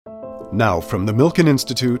Now from the Milken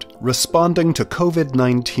Institute, responding to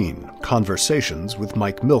COVID-19, conversations with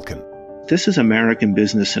Mike Milken. This is American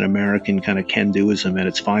business and American kind of can-doism at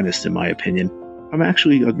its finest, in my opinion. I'm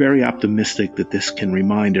actually very optimistic that this can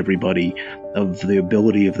remind everybody of the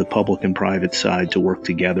ability of the public and private side to work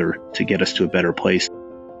together to get us to a better place.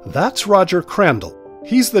 That's Roger Crandall.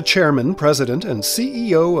 He's the chairman, president, and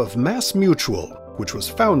CEO of MassMutual, which was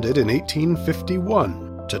founded in 1851.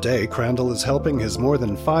 Today, Crandall is helping his more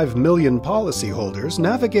than 5 million policyholders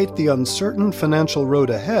navigate the uncertain financial road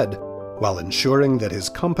ahead while ensuring that his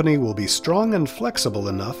company will be strong and flexible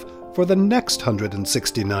enough for the next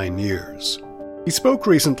 169 years. He spoke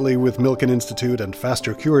recently with Milken Institute and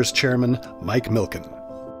Faster Cures chairman Mike Milken.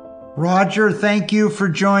 Roger, thank you for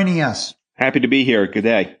joining us. Happy to be here. Good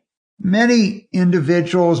day. Many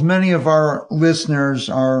individuals, many of our listeners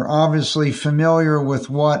are obviously familiar with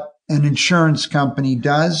what an insurance company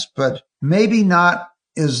does, but maybe not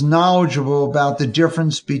as knowledgeable about the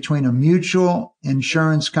difference between a mutual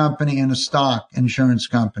insurance company and a stock insurance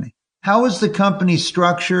company. How is the company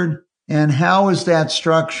structured, and how has that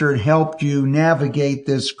structure helped you navigate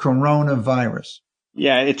this coronavirus?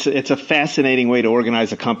 Yeah, it's a fascinating way to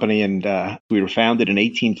organize a company, and we were founded in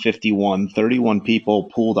 1851. 31 people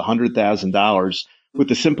pooled $100,000 with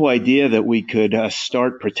the simple idea that we could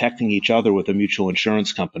start protecting each other with a mutual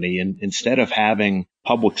insurance company. And instead of having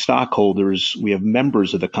public stockholders, we have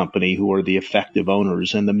members of the company who are the effective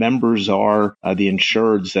owners. And the members are the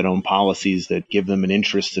insureds that own policies that give them an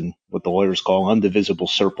interest in what the lawyers call undivisible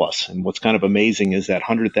surplus. And what's kind of amazing is that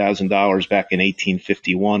 $100,000 back in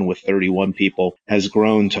 1851 with 31 people has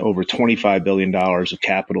grown to over $25 billion of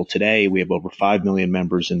capital today. We have over 5 million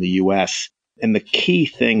members in the U.S. And the key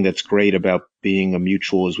thing that's great about being a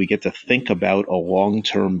mutual is we get to think about a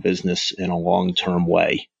long-term business in a long-term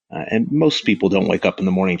way. And most people don't wake up in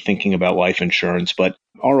the morning thinking about life insurance, but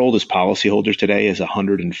our oldest policyholder today is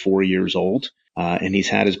 104 years old, and he's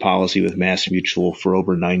had his policy with MassMutual for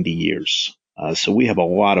over 90 years. So we have a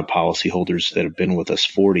lot of policyholders that have been with us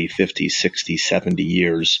 40, 50, 60, 70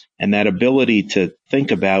 years. And that ability to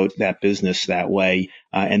think about that business that way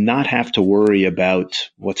and not have to worry about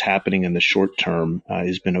what's happening in the short term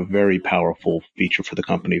has been a very powerful feature for the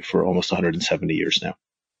company for almost 170 years now.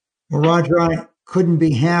 Well, Roger, I couldn't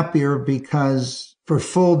be happier because, for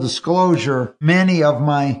full disclosure, many of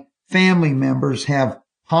my family members have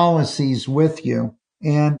policies with you.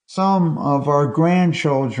 And some of our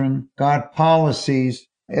grandchildren got policies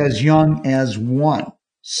as young as 1.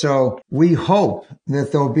 So we hope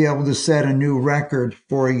that they'll be able to set a new record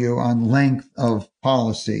for you on length of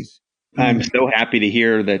policies. I'm so happy to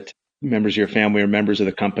hear that members of your family are members of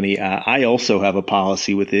the company. I also have a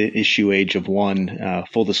policy with the issue age of 1.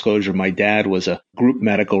 Full disclosure, my dad was a group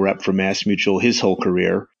medical rep for MassMutual his whole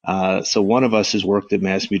career. So one of us has worked at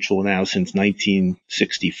MassMutual now since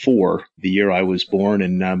 1964, the year I was born,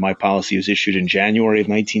 and my policy was issued in January of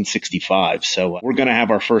 1965. So we're going to have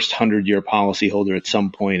our first 100-year policyholder at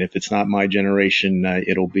some point. If it's not my generation,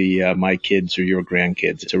 it'll be my kids or your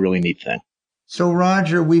grandkids. It's a really neat thing. So,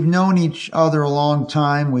 Roger, we've known each other a long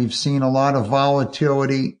time. We've seen a lot of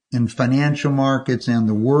volatility in financial markets and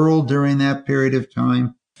the world during that period of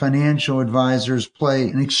time. Financial advisors play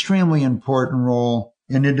an extremely important role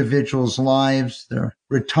in individuals' lives, their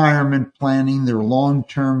retirement planning, their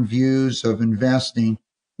long-term views of investing.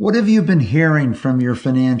 What have you been hearing from your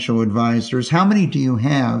financial advisors? How many do you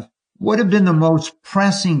have? What have been the most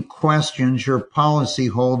pressing questions your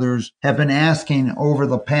policyholders have been asking over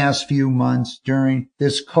the past few months during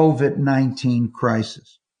this COVID-19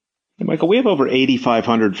 crisis? Michael, we have over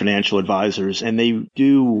 8,500 financial advisors, and they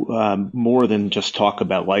do more than just talk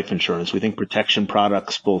about life insurance. We think protection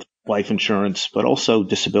products, both life insurance, but also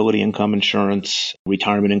disability income insurance,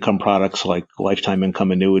 retirement income products like lifetime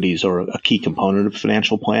income annuities are a key component of a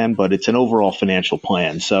financial plan, but it's an overall financial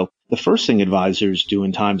plan. So the first thing advisors do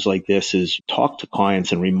in times like this is talk to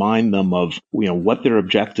clients and remind them of, what their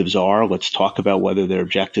objectives are. Let's talk about whether their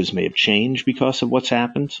objectives may have changed because of what's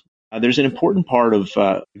happened. There's an important part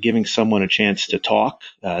of giving someone a chance to talk,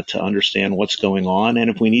 to understand what's going on. And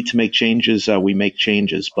if we need to make changes, we make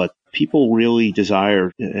changes. But people really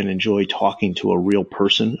desire and enjoy talking to a real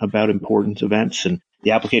person about important events. And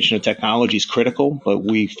the application of technology is critical, but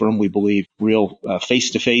we firmly believe real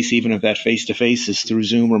face-to-face, even if that face-to-face is through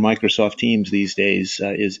Zoom or Microsoft Teams these days,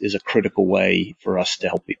 is a critical way for us to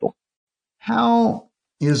help people. How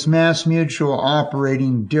is MassMutual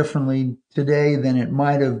operating differently today than it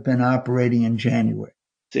might have been operating in January?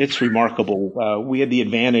 It's remarkable. We had the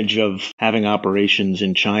advantage of having operations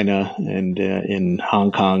in China and in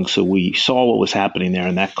Hong Kong, so we saw what was happening there,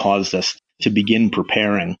 and that caused us to begin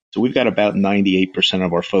preparing. So we've got about 98%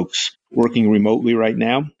 of our folks working remotely right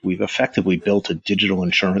now. We've effectively built a digital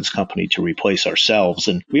insurance company to replace ourselves.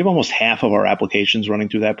 And we have almost half of our applications running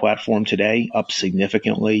through that platform today, up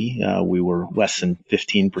significantly. We were less than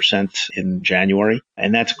 15% in January.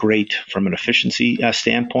 And that's great from an efficiency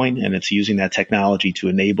standpoint. And it's using that technology to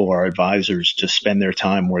enable our advisors to spend their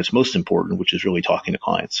time where it's most important, which is really talking to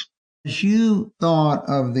clients. As you thought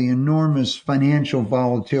of the enormous financial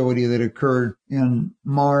volatility that occurred in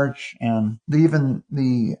March and even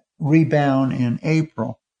the rebound in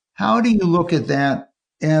April, how do you look at that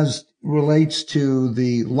as relates to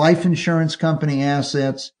the life insurance company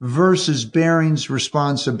assets versus Barings'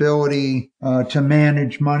 responsibility to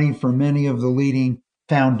manage money for many of the leading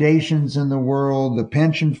foundations in the world, the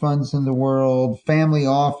pension funds in the world, family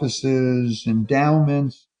offices,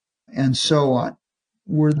 endowments, and so on?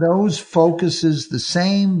 Were those focuses the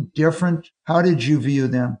same, different? How did you view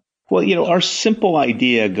them? Well, our simple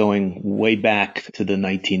idea going way back to the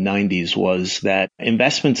 1990s was that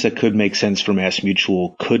investments that could make sense for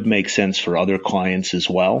MassMutual could make sense for other clients as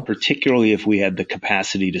well, particularly if we had the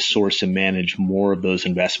capacity to source and manage more of those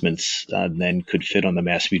investments than could fit on the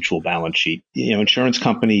MassMutual balance sheet. Insurance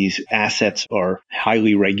companies' assets are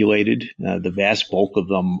highly regulated. The vast bulk of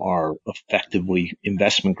them are effectively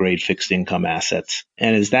investment-grade fixed income assets.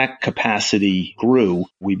 And as that capacity grew,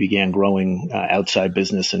 we began growing outside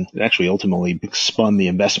business and actually ultimately spun the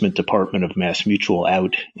investment department of MassMutual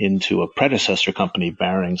out into a predecessor company,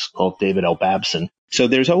 Barings, called David L. Babson. So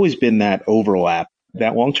there's always been that overlap.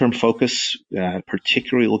 That long-term focus,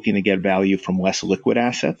 particularly looking to get value from less liquid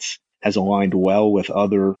assets, has aligned well with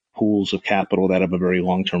other pools of capital that have a very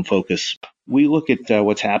long-term focus. We look at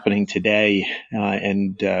what's happening today,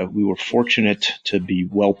 and we were fortunate to be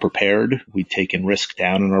well prepared. We'd taken risk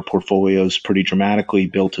down in our portfolios pretty dramatically,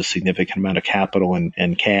 built a significant amount of capital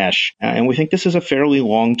and cash. And we think this is a fairly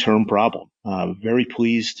long-term problem. Very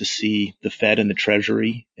pleased to see the Fed and the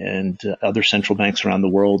Treasury and other central banks around the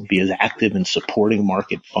world be as active in supporting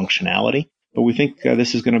market functionality. But we think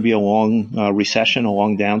this is going to be a long recession, a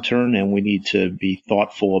long downturn, and we need to be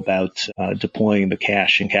thoughtful about deploying the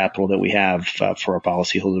cash and capital that we have for our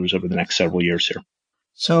policyholders over the next several years here.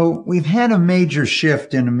 So we've had a major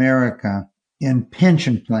shift in America in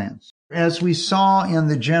pension plans. As we saw in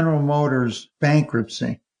the General Motors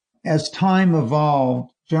bankruptcy, as time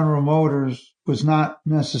evolved, General Motors was not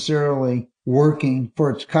necessarily working for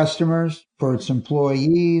its customers, for its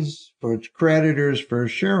employees, for its creditors, for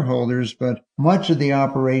its shareholders, but much of the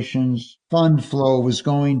operations fund flow was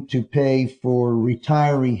going to pay for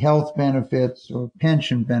retiree health benefits or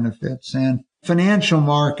pension benefits. And financial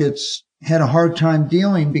markets had a hard time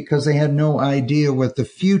dealing because they had no idea what the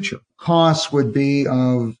future costs would be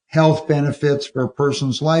of health benefits for a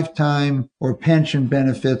person's lifetime or pension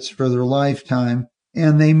benefits for their lifetime.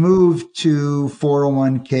 And they moved to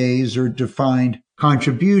 401ks or defined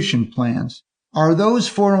contribution plans. Are those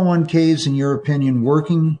 401ks, in your opinion,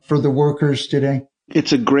 working for the workers today?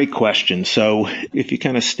 It's a great question. So if you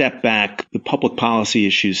kind of step back, the public policy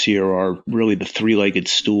issues here are really the three-legged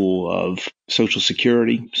stool of Social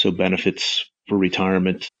Security, so benefits for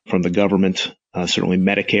retirement from the government, certainly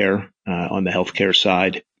Medicare on the healthcare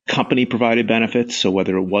side. Company-provided benefits, so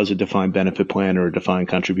whether it was a defined benefit plan or a defined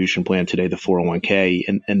contribution plan today, the 401k,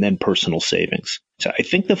 and then personal savings. So I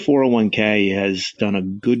think the 401k has done a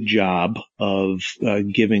good job of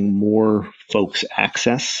giving more folks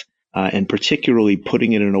access and particularly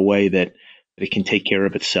putting it in a way that it can take care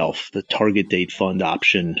of itself. The target date fund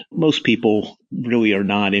option, most people really are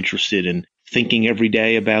not interested in thinking every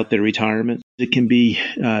day about their retirement. It can be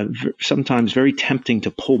sometimes very tempting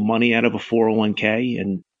to pull money out of a 401k.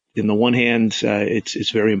 And on the one hand,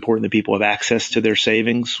 it's very important that people have access to their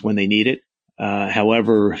savings when they need it.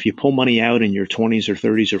 However, if you pull money out in your 20s or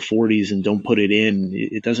 30s or 40s and don't put it in,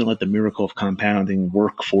 it doesn't let the miracle of compounding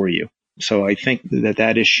work for you. So I think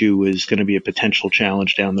that issue is going to be a potential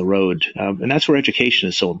challenge down the road. And that's where education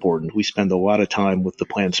is so important. We spend a lot of time with the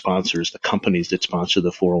plan sponsors, the companies that sponsor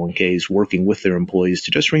the 401ks, working with their employees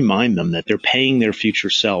to just remind them that they're paying their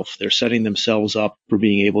future self. They're setting themselves up for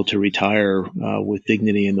being able to retire with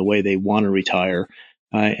dignity in the way they want to retire.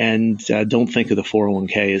 And don't think of the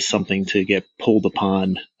 401k as something to get pulled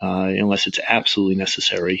upon unless it's absolutely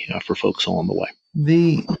necessary for folks along the way.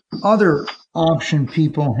 The other option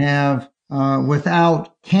people have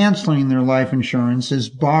without canceling their life insurance is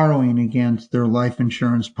borrowing against their life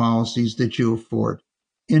insurance policies that you afford.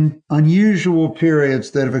 In unusual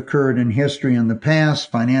periods that have occurred in history in the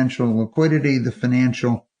past, financial liquidity, the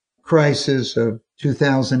financial crisis of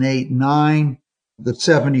 2008-9, the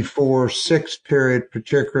 74-6 period,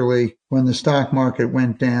 particularly when the stock market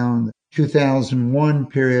went down, 2001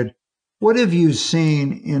 period. What have you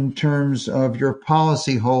seen in terms of your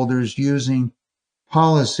policyholders using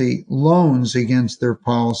policy loans against their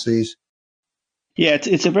policies? Yeah,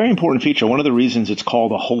 it's a very important feature. One of the reasons it's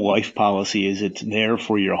called a whole life policy is it's there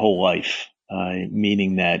for your whole life,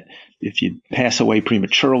 meaning that if you pass away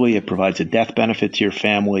prematurely, it provides a death benefit to your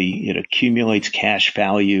family. It accumulates cash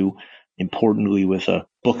value. Importantly, with a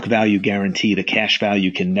book value guarantee, the cash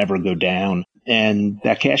value can never go down. And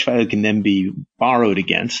that cash value can then be borrowed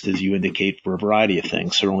against, as you indicate, for a variety of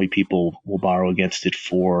things. Certainly people will borrow against it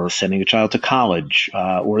for sending a child to college,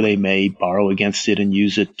 or they may borrow against it and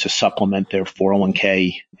use it to supplement their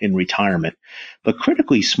 401k in retirement. But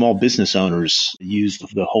critically, small business owners use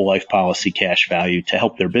the whole life policy cash value to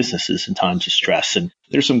help their businesses in times of stress. And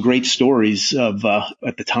there's some great stories of,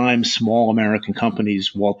 at the time, small American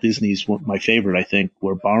companies. Walt Disney's my favorite, I think,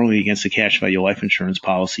 where borrowing against a cash value life insurance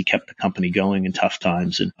policy kept the company going in tough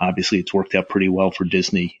times. And obviously, it's worked out pretty well for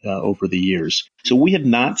Disney over the years. So we have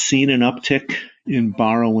not seen an uptick in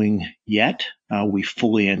borrowing yet. We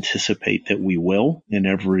fully anticipate that we will in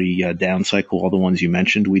every down cycle. All the ones you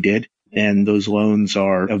mentioned, we did. And those loans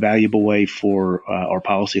are a valuable way for our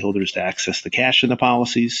policyholders to access the cash in the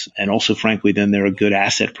policies. And also, frankly, then they're a good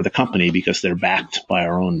asset for the company because they're backed by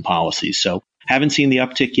our own policies. So haven't seen the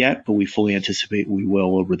uptick yet, but we fully anticipate we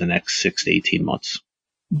will over the next 6 to 18 months.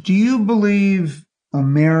 Do you believe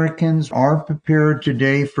Americans are prepared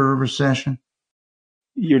today for a recession?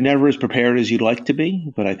 You're never as prepared as you'd like to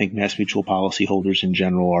be, but I think MassMutual policyholders in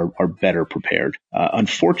general are better prepared.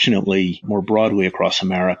 Unfortunately, more broadly across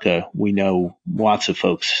America, we know lots of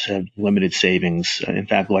folks have limited savings. In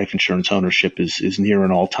fact, life insurance ownership is near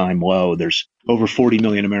an all-time low. There's over 40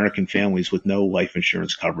 million American families with no life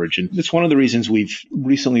insurance coverage. And it's one of the reasons we've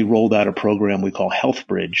recently rolled out a program we call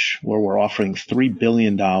HealthBridge, where we're offering $3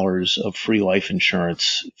 billion of free life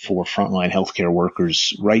insurance for frontline healthcare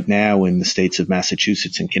workers right now in the states of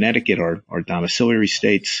Massachusetts and Connecticut, our domiciliary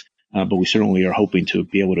states. But we certainly are hoping to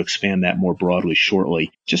be able to expand that more broadly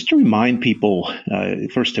shortly. Just to remind people,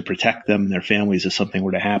 first to protect them, their families, if something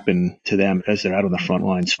were to happen to them as they're out on the front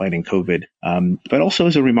lines fighting COVID. But also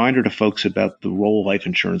as a reminder to folks about the role life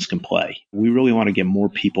insurance can play. We really want to get more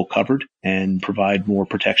people covered and provide more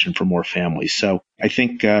protection for more families. So I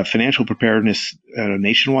think financial preparedness on a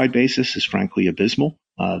nationwide basis is frankly abysmal.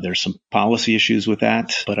 There's some policy issues with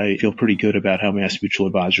that, but I feel pretty good about how MassMutual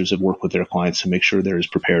advisors have worked with their clients to make sure they're as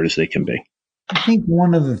prepared as they can be. I think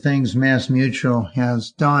one of the things MassMutual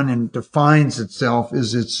has done and defines itself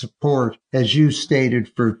is its support, as you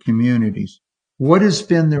stated, for communities. What has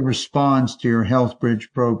been the response to your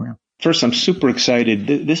HealthBridge program? First, I'm super excited.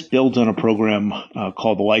 This builds on a program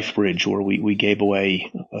called the LifeBridge, where we gave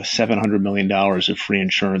away $700 million of free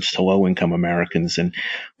insurance to low-income Americans. And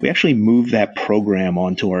we actually moved that program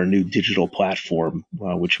onto our new digital platform,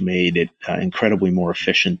 which made it incredibly more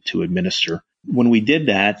efficient to administer. When we did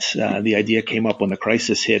that, the idea came up when the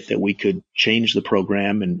crisis hit that we could change the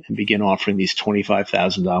program and begin offering these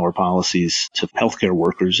 $25,000 policies to healthcare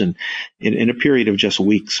workers. And in a period of just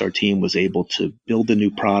weeks, our team was able to build a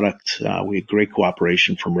new product. We had great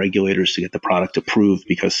cooperation from regulators to get the product approved,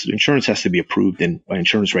 because insurance has to be approved by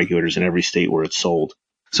insurance regulators in every state where it's sold.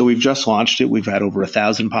 So we've just launched it. We've had over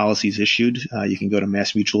 1,000 policies issued. You can go to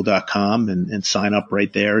massmutual.com and sign up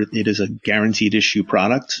right there. It is a guaranteed issue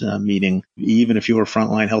product, meaning even if you're a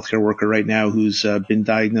frontline healthcare worker right now who's been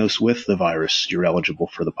diagnosed with the virus, you're eligible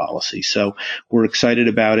for the policy. So we're excited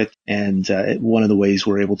about it. And one of the ways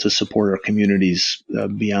we're able to support our communities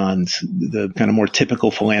beyond the kind of more typical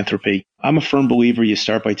philanthropy. I'm a firm believer you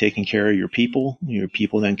start by taking care of your people. Your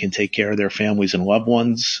people then can take care of their families and loved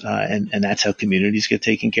ones, and that's how communities get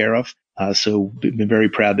taken care of. So been very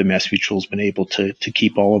proud that MassMutual's been able to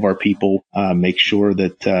keep all of our people, make sure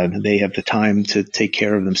that they have the time to take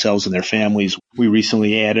care of themselves and their families. We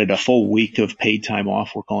recently added a full week of paid time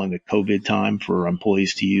off. We're calling it COVID time for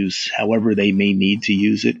employees to use however they may need to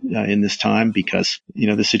use it in this time, because,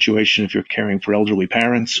 the situation, if you're caring for elderly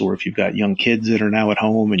parents or if you've got young kids that are now at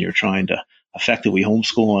home and you're trying to effectively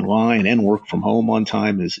homeschool online and work from home on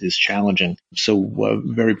time is challenging. So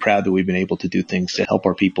very proud that we've been able to do things to help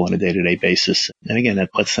our people on a day-to-day basis. And again, that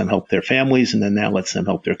lets them help their families, and then that lets them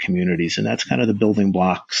help their communities. And that's kind of the building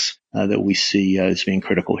blocks that we see as being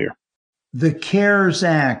critical here. The CARES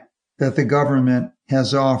Act that the government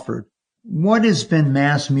has offered, what has been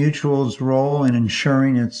MassMutual's role in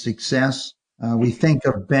ensuring its success? We think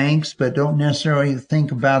of banks, but don't necessarily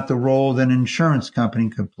think about the role that an insurance company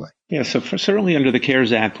could play. Yeah, so certainly under the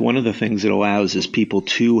CARES Act, one of the things it allows is people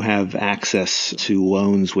to have access to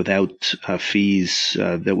loans without fees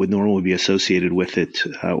that would normally be associated with it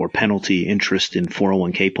or penalty interest in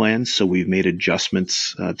 401k plans. So we've made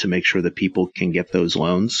adjustments to make sure that people can get those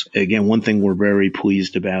loans. Again, one thing we're very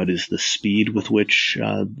pleased about is the speed with which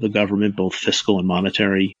the government, both fiscal and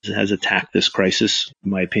monetary, has attacked this crisis.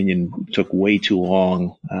 In my opinion, took way too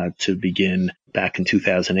long to begin back in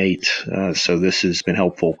 2008. So this has been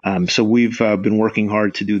helpful. So we've been working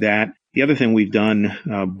hard to do that. The other thing we've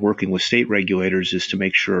done working with state regulators is to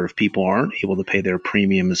make sure if people aren't able to pay their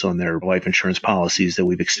premiums on their life insurance policies that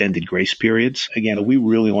we've extended grace periods. Again, we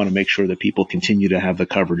really want to make sure that people continue to have the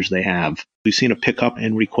coverage they have. We've seen a pickup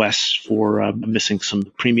in requests for missing some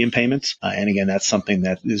premium payments. And again, that's something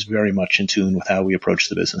that is very much in tune with how we approach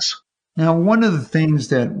the business. Now, one of the things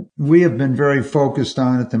that we have been very focused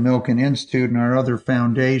on at the Milken Institute and our other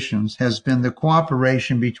foundations has been the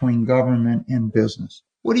cooperation between government and business.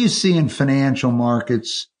 What do you see in financial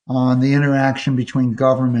markets on the interaction between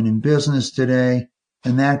government and business today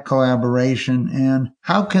and that collaboration, and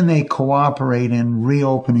how can they cooperate in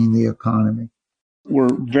reopening the economy? We're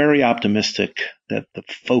very optimistic that the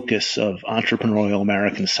focus of entrepreneurial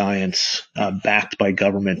American science, backed by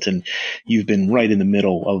government, and you've been right in the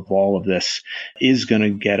middle of all of this, is going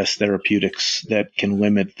to get us therapeutics that can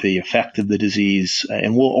limit the effect of the disease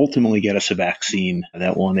and will ultimately get us a vaccine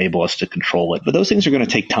that will enable us to control it. But those things are going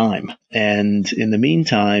to take time. And in the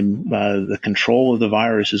meantime, the control of the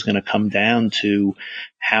virus is going to come down to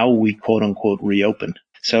how we, quote unquote, reopen.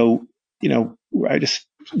 So, I just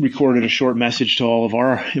recorded a short message to all of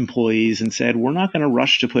our employees and said, we're not going to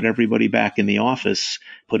rush to put everybody back in the office,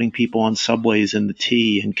 putting people on subways and the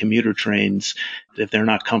T and commuter trains if they're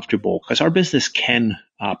not comfortable, because our business can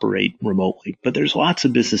operate remotely, but there's lots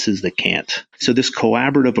of businesses that can't. So this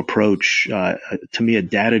collaborative approach, to me, a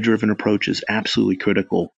data-driven approach is absolutely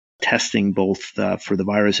critical. Testing both for the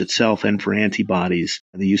virus itself and for antibodies,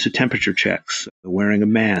 the use of temperature checks, the wearing of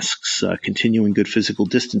masks, continuing good physical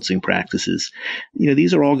distancing practices.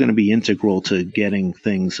 These are all going to be integral to getting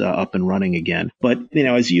things up and running again. But,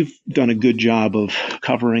 as you've done a good job of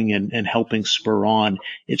covering and helping spur on,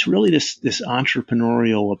 it's really this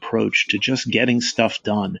entrepreneurial approach to just getting stuff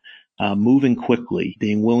done. Moving quickly,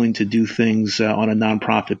 being willing to do things on a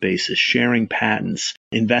nonprofit basis, sharing patents,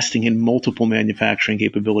 investing in multiple manufacturing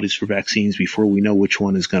capabilities for vaccines before we know which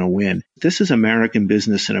one is going to win. This is American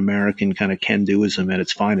business and American kind of can-doism at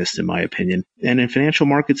its finest, in my opinion. And in financial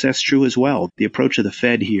markets, that's true as well. The approach of the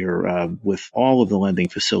Fed here with all of the lending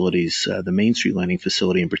facilities, the Main Street lending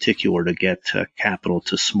facility in particular, to get capital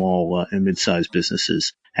to small and mid-sized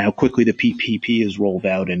businesses, how quickly the PPP is rolled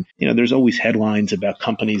out. And, there's always headlines about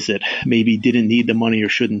companies that maybe didn't need the money or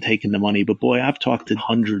shouldn't have taken the money. But boy, I've talked to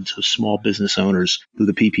hundreds of small business owners who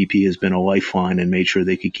the PPP has been a lifeline and made sure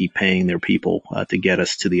they could keep paying their people to get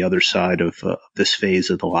us to the other side of this phase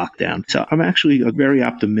of the lockdown. So I'm actually very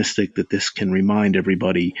optimistic that this can remind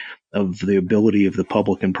everybody of the ability of the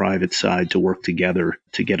public and private side to work together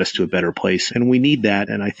to get us to a better place. And we need that.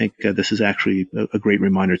 And I think this is actually a great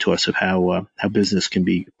reminder to us of how business can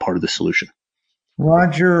be part of the solution.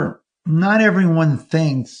 Roger, not everyone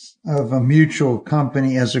thinks of a mutual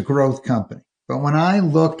company as a growth company. But when I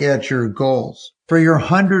look at your goals for your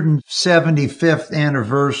 175th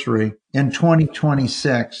anniversary in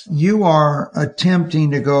 2026, you are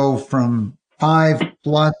attempting to go from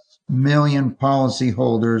 5+ million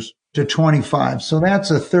policyholders to 25. So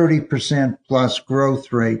that's a 30% plus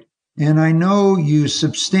growth rate. And I know you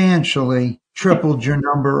substantially tripled your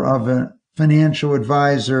number of financial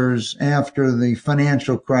advisors after the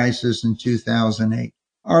financial crisis in 2008.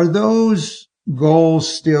 Are those goals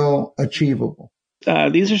still achievable?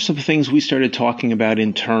 These are some things we started talking about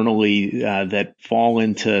internally that fall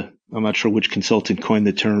into, I'm not sure which consultant coined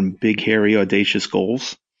the term, big, hairy, audacious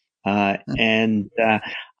goals.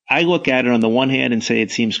 I look at it on the one hand and say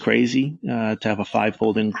it seems crazy to have a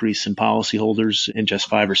 5-fold increase in policyholders in just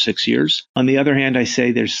 5 or 6 years. On the other hand, I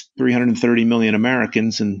say there's 330 million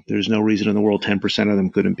Americans, and there's no reason in the world 10% of them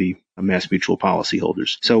couldn't be MassMutual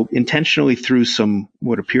policyholders. So intentionally threw some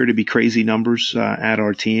what appear to be crazy numbers at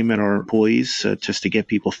our team and our employees just to get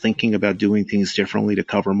people thinking about doing things differently to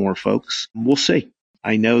cover more folks. We'll see.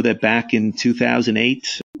 I know that back in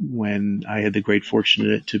 2008, when I had the great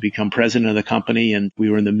fortune to become president of the company and we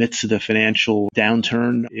were in the midst of the financial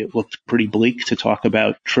downturn, it looked pretty bleak to talk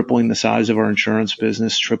about tripling the size of our insurance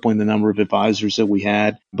business, tripling the number of advisors that we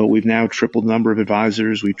had. But we've now tripled the number of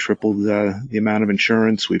advisors. We've tripled the amount of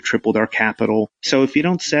insurance. We've tripled our capital. So if you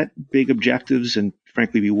don't set big objectives and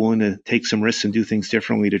frankly, be willing to take some risks and do things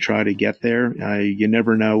differently to try to get there. You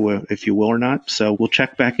never know if you will or not. So we'll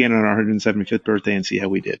check back in on our 175th birthday and see how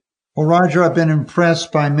we did. Well, Roger, I've been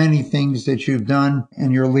impressed by many things that you've done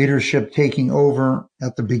and your leadership taking over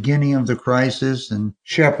at the beginning of the crisis and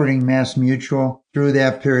shepherding MassMutual through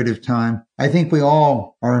that period of time. I think we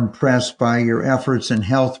all are impressed by your efforts in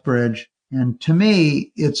HealthBridge. And to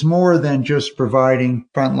me, it's more than just providing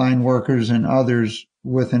frontline workers and others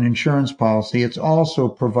with an insurance policy. It's also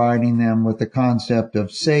providing them with the concept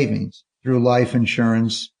of savings through life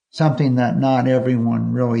insurance, something that not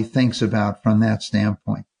everyone really thinks about from that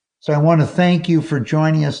standpoint. So I want to thank you for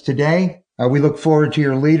joining us today. We look forward to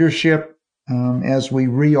your leadership as we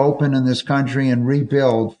reopen in this country and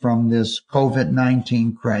rebuild from this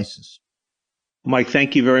COVID-19 crisis. Mike,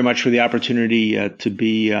 thank you very much for the opportunity to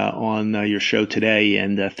be on your show today,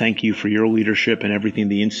 and thank you for your leadership and everything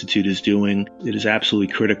the Institute is doing. It is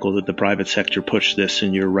absolutely critical that the private sector push this,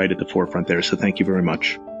 and you're right at the forefront there, so thank you very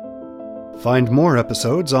much. Find more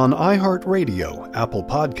episodes on iHeartRadio, Apple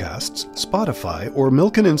Podcasts, Spotify, or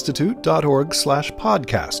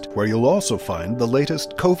milkeninstitute.org/podcast, where you'll also find the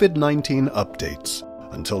latest COVID-19 updates.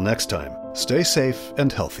 Until next time, stay safe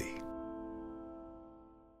and healthy.